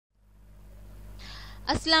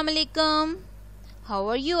Assalamu alaikum. How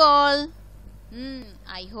are you all?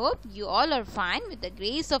 I hope you all are fine with the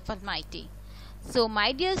grace of Almighty. So,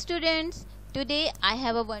 my dear students, today I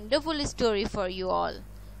have a wonderful story for you all.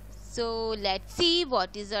 So, let's see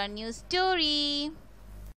what is our new story.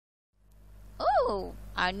 Oh,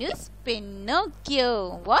 our new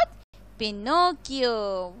Pinocchio. What?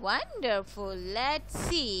 Pinocchio. Wonderful. Let's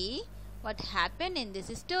see what happened in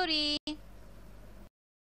this story.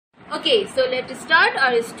 Okay, so let's start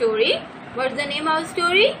our story. What's the name of our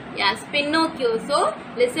story? Yes, Pinocchio. So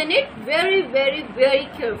listen it very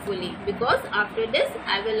carefully, because after this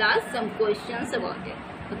I will ask some questions about it.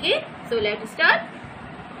 Okay, so let's start.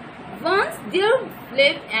 Once there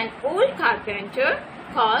lived an old carpenter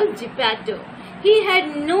called Geppetto. He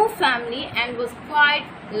had no family and was quite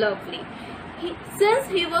lovely. Since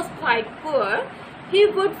he was quite poor, he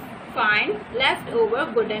would find leftover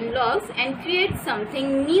wooden logs and create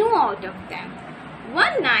something new out of them.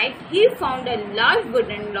 One night he found a large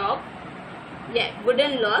wooden log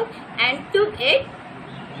and took it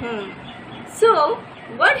home. So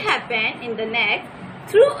what happened in the next?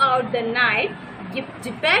 Throughout the night,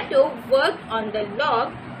 Geppetto worked on the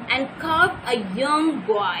log and carved a young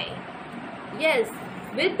boy. Yes,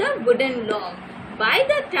 with the wooden log. By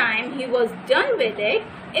the time he was done with it,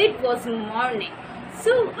 it was morning.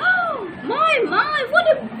 So, oh my, what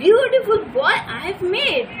a beautiful boy I have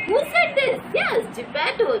made. Who said this? Yes,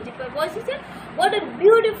 Geppetto. What she said? What a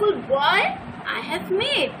beautiful boy I have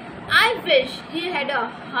made. I wish he had a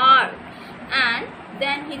heart, and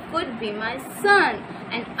then he could be my son,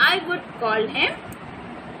 and I would call him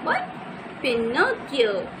what?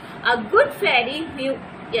 Pinocchio. A good fairy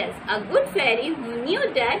who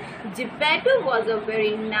knew that Geppetto was a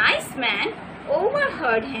very nice man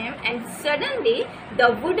overheard him, and suddenly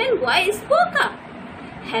the wooden boy spoke up.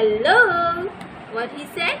 Hello, what he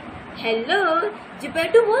said? Hello.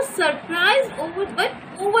 Geppetto was surprised but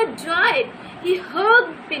overjoyed. He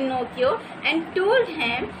hugged Pinocchio and told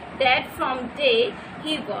him that from day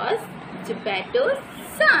he was Geppetto's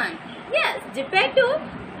son. Yes, Geppetto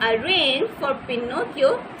arranged for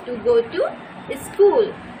Pinocchio to go to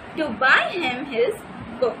school to buy him his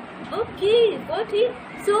book. Okay,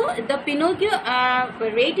 so the Pinocchio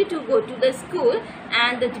were ready to go to the school,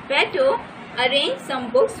 and the Geppetto arranged some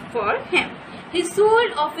books for him. He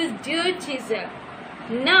sold off his dear chisel.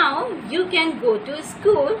 Now you can go to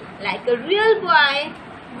school like a real boy.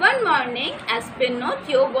 One morning, as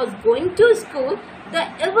Pinocchio was going to school, the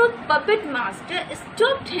evil puppet master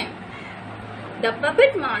stopped him. The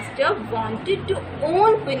puppet master wanted to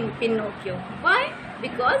own Pinocchio. Why?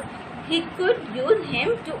 Because he could use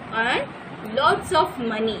him to earn lots of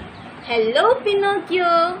money. Hello,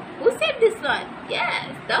 Pinocchio. Who said this one? Yes,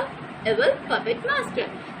 the evil puppet master.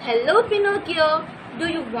 Hello, Pinocchio. Do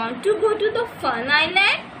you want to go to the Fun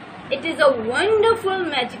Island? It is a wonderful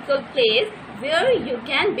magical place where you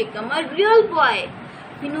can become a real boy.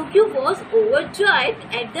 Pinocchio was overjoyed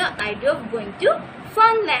at the idea of going to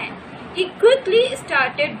Funland. He quickly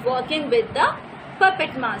started working with the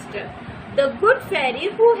puppet master. The good fairy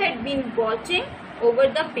who had been watching over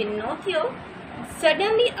the Pinocchio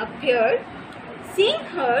suddenly appeared. Seeing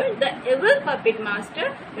her, the evil puppet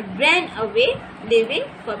master ran away, leaving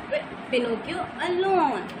Pinocchio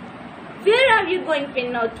alone. Where are you going,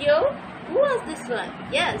 Pinocchio? Who was this one?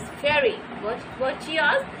 Yes, fairy. What she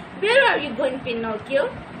asked? Where are you going, Pinocchio?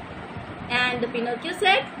 And the Pinocchio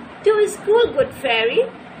said, to school, good fairy.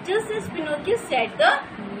 Just as Pinocchio said the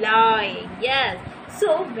lie. Yes.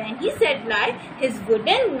 So when he said lie, his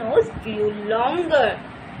wooden nose grew longer.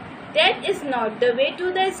 That is not the way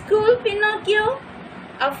to the school, Pinocchio.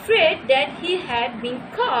 Afraid that he had been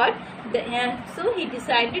caught, so he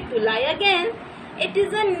decided to lie again. It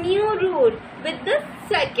is a new route with the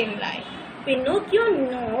second lie. Pinocchio's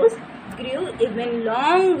nose grew even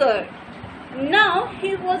longer. Now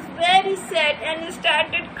he was very sad and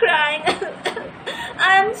started crying.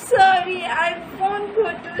 I'm sorry, I won't go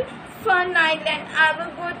to Fun Island. I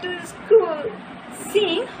will go to school.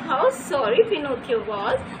 Seeing how sorry Pinocchio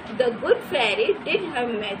was, the good fairy did her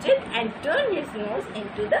magic and turned his nose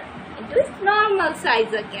into its normal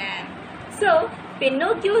size again. So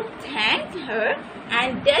Pinocchio thanked her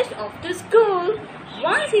and dashed off to school.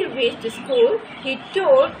 Once he reached school, he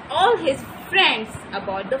told all his friends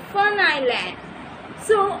about the Fun Island.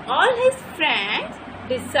 So all his friends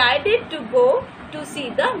decided to go to see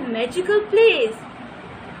the magical place.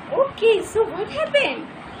 Okay, so what happened?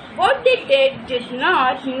 What they did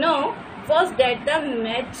not know was that the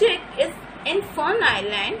magic in Fun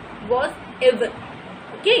Island was evil.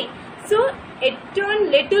 Okay, so it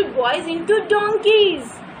turned little boys into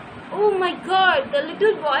donkeys. Oh my God, the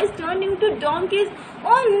little boys turned into donkeys.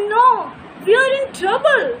 Oh no, we are in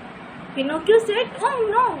trouble. Pinocchio said, oh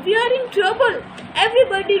no, we are in trouble.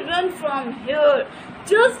 Everybody run from here.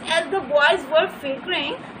 Just as the boys were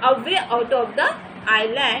figuring a way out of the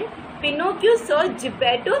island, Pinocchio saw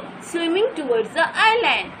Geppetto swimming towards the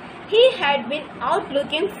island. He had been out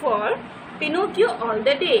looking for Pinocchio all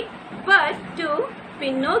the day, but to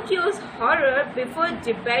Pinocchio's horror, before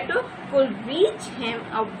Geppetto could reach him,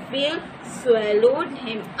 a whale swallowed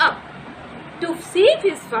him up. To save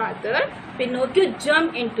his father, Pinocchio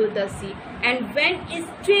jumped into the sea and went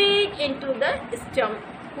straight into the stomach.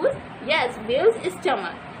 Whale's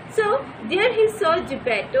stomach. So there he saw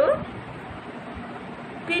Geppetto.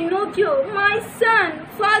 Pinocchio, my son,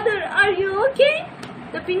 father, are you okay?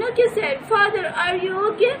 The Pinocchio said, father, are you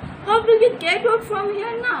okay? How will you get out from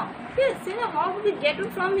here now? Yes, how will we get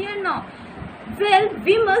out from here now? Well,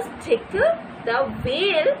 we must tickle the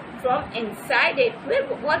whale from inside it. Well,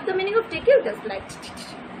 what's the meaning of tickle? Just like,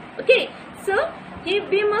 okay. So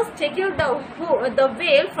we must tickle the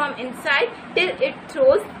whale from inside till it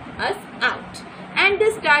throws us out. And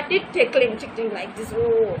they started tickling like this.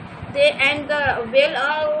 Oh, the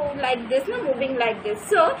whale like this, moving like this.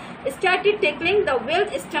 So started tickling the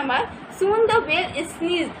whale's stomach. Soon the whale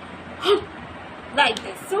sneezed like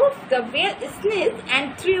this. So the whale sneezed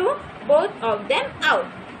and threw both of them out.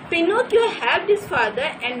 Pinocchio helped his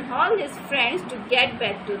father and all his friends to get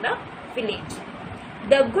back to the village.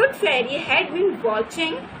 The good fairy had been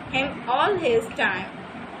watching him all his time.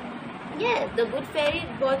 Yes, the good fairy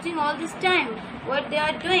is watching all this time what they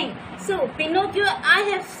are doing. So, Pinocchio, I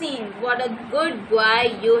have seen what a good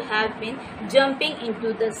boy you have been, jumping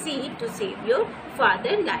into the sea to save your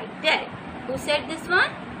father like that. Who said this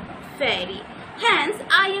one? Fairy. Hence,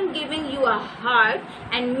 I am giving you a heart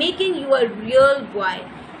and making you a real boy.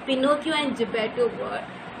 Pinocchio and Geppetto were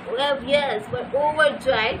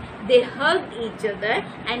overjoyed. They hugged each other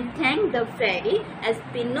and thanked the fairy as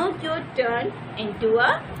Pinocchio turned into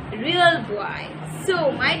a real boy.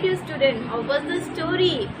 So, my dear student, how was the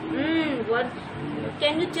story? What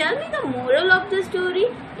can you tell me the moral of the story?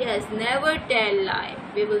 Yes, never tell lie.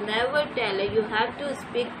 We will never tell lie. You have to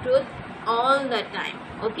speak truth all the time.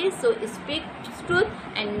 Okay, so speak truth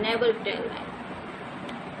and never tell lie.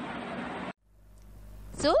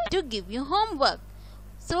 So, to give you homework.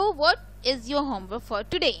 So, what is your homework for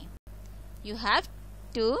today? You have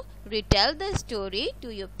to retell the story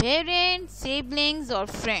to your parents, siblings or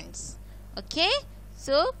friends. Okay?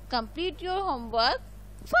 So, complete your homework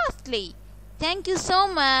fastly. Thank you so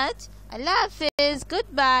much. Allah Hafiz.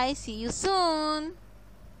 Goodbye. See you soon.